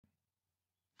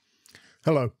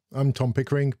Hello, I'm Tom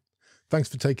Pickering. Thanks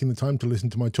for taking the time to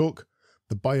listen to my talk,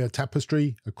 The Bayeux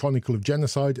Tapestry, A Chronicle of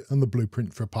Genocide and the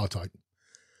Blueprint for Apartheid.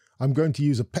 I'm going to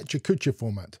use a Pecha Kucha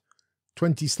format,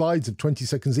 20 slides of 20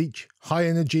 seconds each, high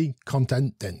energy,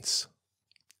 content dense.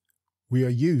 We are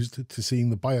used to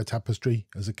seeing the Bayeux Tapestry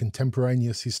as a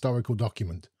contemporaneous historical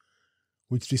document,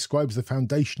 which describes the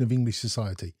foundation of English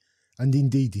society, and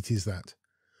indeed it is that.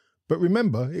 But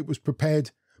remember, it was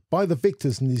prepared by the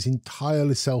victors and is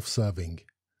entirely self-serving.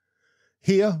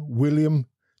 Here, William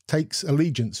takes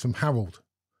allegiance from Harold,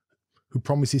 who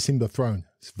promises him the throne.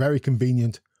 It's very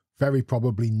convenient, very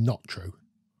probably not true.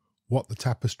 What the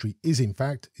tapestry is, in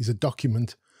fact, is a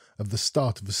document of the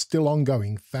start of a still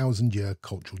ongoing 1,000-year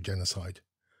cultural genocide.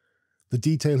 The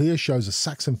detail here shows a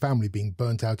Saxon family being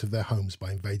burnt out of their homes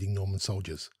by invading Norman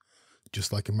soldiers.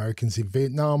 Just like Americans in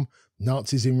Vietnam,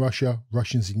 Nazis in Russia,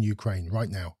 Russians in Ukraine right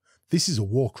now. This is a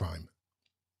war crime.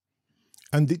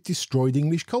 And it destroyed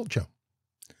English culture.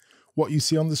 What you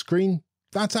see on the screen,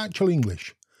 that's actual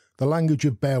English, the language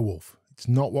of Beowulf. It's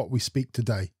not what we speak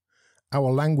today. Our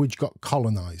language got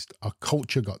colonised, our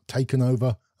culture got taken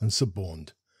over and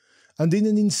suborned. And in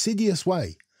an insidious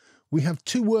way, we have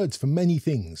two words for many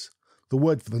things. The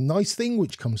word for the nice thing,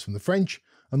 which comes from the French,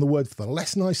 and the word for the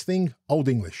less nice thing, Old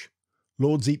English.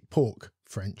 Lords eat pork,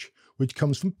 French, which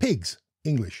comes from pigs,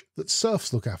 English, that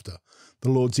serfs look after. The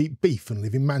lords eat beef and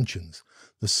live in mansions.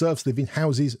 The serfs live in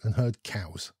houses and herd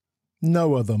cows.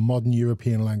 No other modern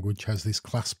European language has this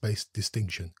class-based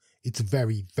distinction. It's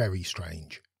very, very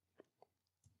strange.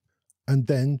 And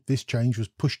then this change was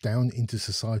pushed down into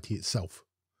society itself.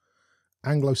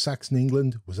 Anglo-Saxon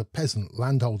England was a peasant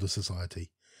landholder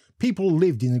society. People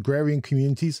lived in agrarian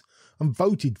communities and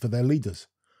voted for their leaders,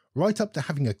 right up to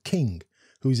having a king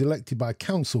who is elected by a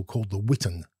council called the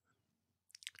Witan.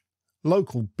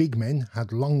 Local big men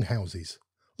had long houses,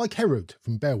 like Herod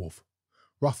from Beowulf,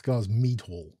 Hrothgar's mead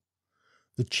hall.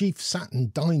 The chief sat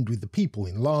and dined with the people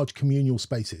in large communal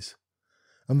spaces,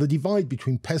 and the divide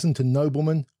between peasant and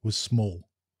nobleman was small.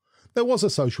 There was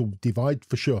a social divide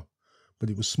for sure,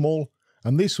 but it was small,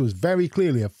 and this was very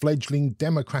clearly a fledgling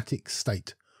democratic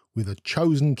state with a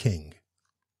chosen king.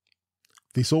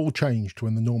 This all changed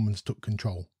when the Normans took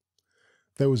control.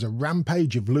 There was a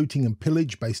rampage of looting and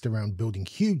pillage based around building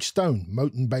huge stone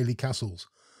moat and bailey castles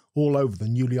all over the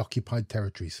newly occupied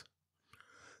territories.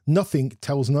 Nothing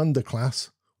tells an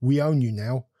underclass, we own you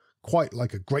now, quite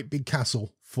like a great big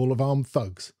castle full of armed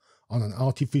thugs on an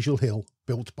artificial hill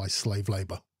built by slave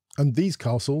labour. And these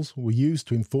castles were used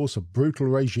to enforce a brutal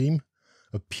regime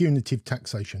of punitive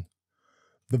taxation.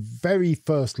 The very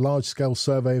first large-scale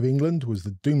survey of England was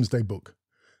the Domesday Book,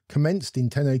 commenced in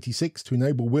 1086 to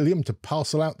enable William to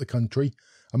parcel out the country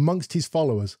amongst his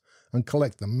followers and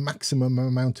collect the maximum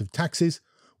amount of taxes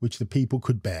which the people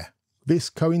could bear. This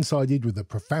coincided with a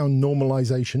profound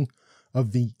normalisation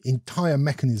of the entire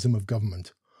mechanism of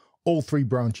government. All three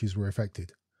branches were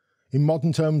affected. In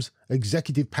modern terms,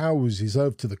 executive power was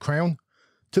reserved to the Crown.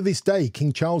 To this day,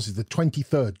 King Charles is the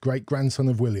 23rd great-grandson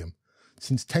of William.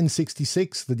 Since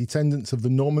 1066, the descendants of the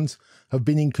Normans have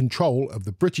been in control of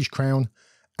the British Crown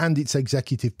and its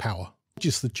executive power.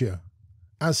 Legislature,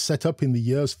 as set up in the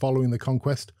years following the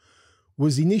conquest,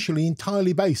 was initially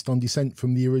entirely based on descent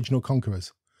from the original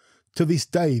conquerors. To this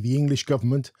day, the English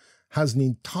government has an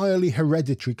entirely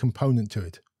hereditary component to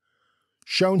it.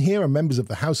 Shown here are members of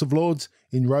the House of Lords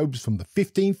in robes from the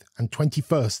 15th and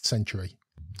 21st century.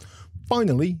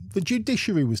 Finally, the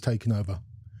judiciary was taken over.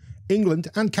 England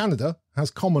and Canada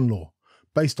has common law,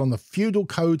 based on the feudal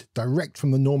code direct from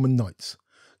the Norman knights.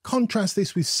 Contrast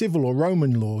this with civil or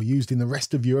Roman law used in the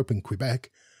rest of Europe and Quebec.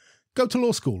 Go to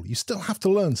law school, you still have to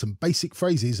learn some basic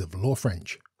phrases of law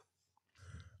French.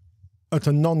 At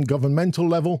a non-governmental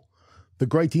level, the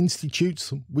great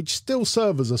institutes, which still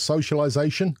serve as a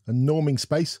socialisation and norming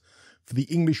space for the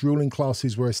English ruling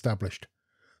classes, were established.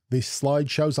 This slide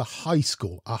shows a high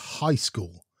school.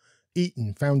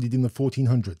 Eton, founded in the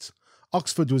 1400s.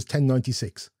 Oxford was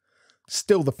 1096.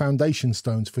 Still the foundation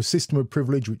stones for a system of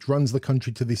privilege which runs the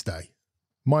country to this day.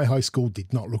 My high school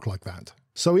did not look like that.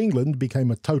 So England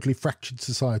became a totally fractured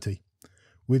society,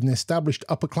 with an established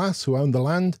upper class who owned the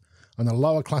land and a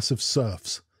lower class of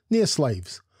serfs, near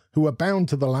slaves, who were bound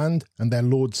to the land and their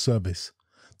lord's service.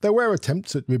 There were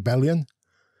attempts at rebellion.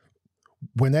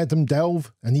 When Adam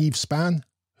Delve and Eve Span,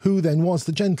 who then was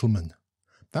the gentleman?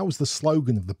 That was the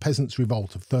slogan of the Peasants'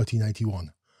 Revolt of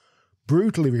 1381.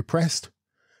 Brutally repressed,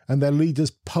 and their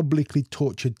leaders publicly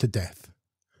tortured to death.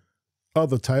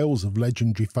 Other tales of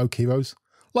legendary folk heroes,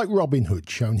 like Robin Hood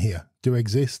shown here, do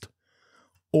exist.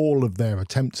 All of their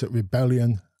attempts at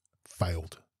rebellion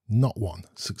failed. Not one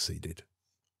succeeded.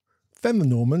 Then the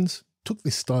Normans, took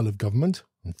this style of government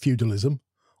and feudalism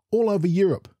all over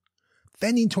Europe,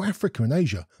 then into Africa and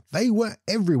Asia. They were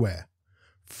everywhere.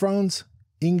 France,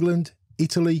 England,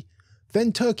 Italy,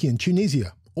 then Turkey and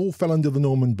Tunisia all fell under the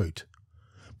Norman boot.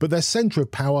 But their centre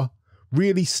of power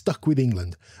really stuck with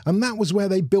England, and that was where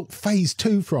they built Phase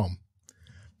 2 from.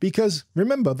 Because,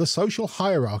 remember, the social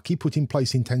hierarchy put in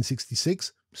place in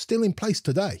 1066, still in place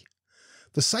today.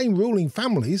 The same ruling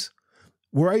families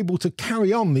were able to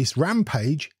carry on this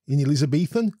rampage in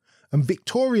Elizabethan and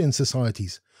Victorian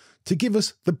societies to give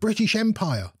us the British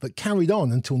Empire that carried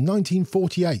on until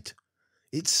 1948.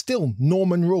 It's still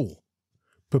Norman rule,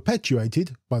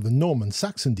 perpetuated by the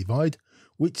Norman-Saxon divide,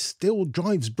 which still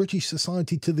drives British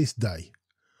society to this day.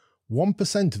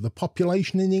 1% of the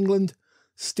population in England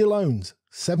still owns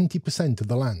 70% of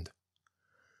the land.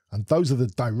 And those are the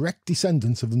direct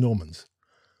descendants of the Normans.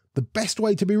 The best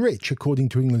way to be rich, according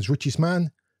to England's richest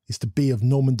man, is to be of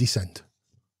Norman descent.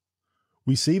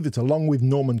 We see that along with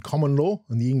Norman common law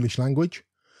and the English language,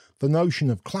 the notion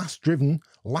of class-driven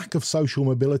lack of social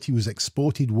mobility was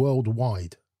exported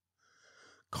worldwide.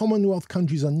 Commonwealth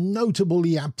countries are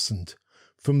notably absent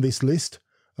from this list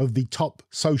of the top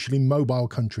socially mobile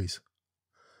countries.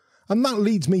 And that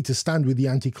leads me to stand with the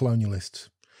anti-colonialists.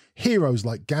 Heroes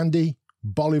like Gandhi,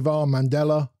 Bolivar,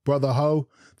 Mandela, Brother Ho,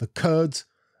 the Kurds,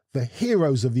 the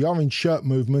heroes of the Orange Shirt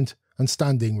movement and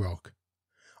Standing Rock.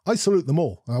 I salute them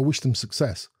all and I wish them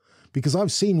success, because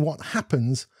I've seen what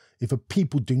happens if a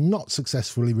people do not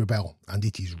successfully rebel, and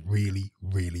it is really,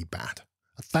 really bad.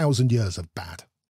 1,000 years of bad.